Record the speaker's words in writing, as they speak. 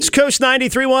East Coast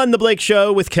 93.1, The Blake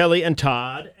Show with Kelly and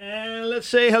Todd. And let's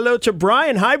say hello to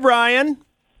Brian. Hi, Brian.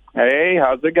 Hey,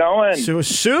 how's it going? So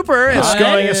super. It's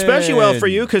going especially well for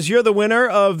you because you're the winner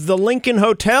of the Lincoln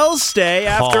Hotel stay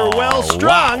after Well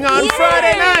Strung on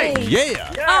Friday night.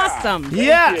 Yeah. Awesome.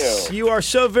 Yes, you are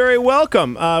so very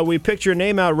welcome. We picked your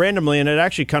name out randomly, and it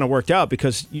actually kind of worked out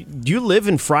because do you live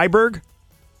in Freiburg?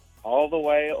 All the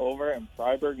way over in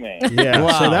Freiburg, Maine. Yeah,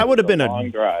 Wow. so that would have been a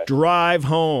long drive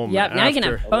home. Yep, now you can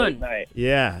after- have A fun. late night.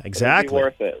 Yeah, exactly. It'll be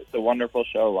worth it. It's a wonderful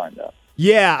show lined up.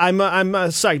 Yeah, I'm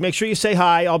psyched. Make sure you say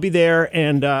hi. I'll be there,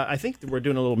 and I think we're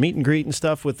doing a little meet and greet and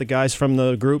stuff with the guys from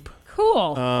the group,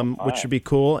 Cool. which should be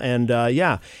cool. And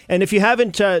yeah, and if you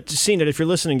haven't seen it, if you're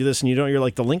listening to this and you're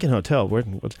like the Lincoln Hotel,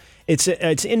 it's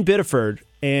in Biddeford,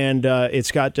 and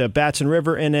it's got Batson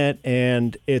River in it,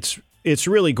 and it's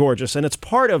really gorgeous, and it's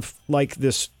part of like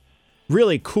this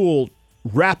really cool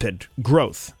rapid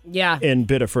growth Yeah. in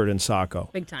Biddeford and Saco.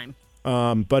 Big time.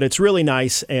 But it's really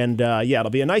nice, and yeah,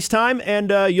 it'll be a nice time, and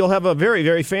you'll have a very,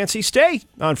 very fancy stay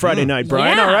on Friday night,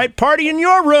 Brian. Yeah. All right, party in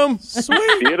your room.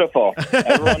 Beautiful.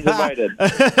 Everyone's invited.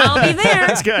 I'll be there.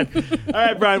 That's good. All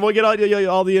right, Brian, we'll get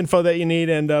all the info that you need,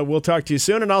 and we'll talk to you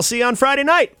soon, and I'll see you on Friday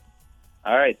night.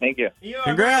 All right, thank you. You are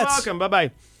Congrats. very welcome. Bye-bye.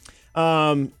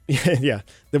 Yeah.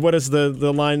 What is the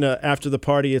line after the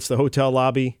party? It's the hotel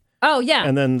lobby, Oh, yeah.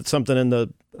 and then something in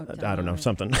the, I don't know,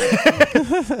 something.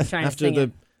 I'm trying to sing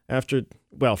it.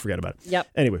 Well, forget about it. Yep.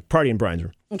 Anyway, party in Brian's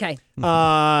room. Okay.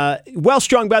 Well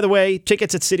Strung, by the way,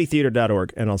 tickets at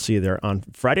citytheater.org, and I'll see you there on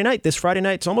Friday night. This Friday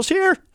night, it's almost here.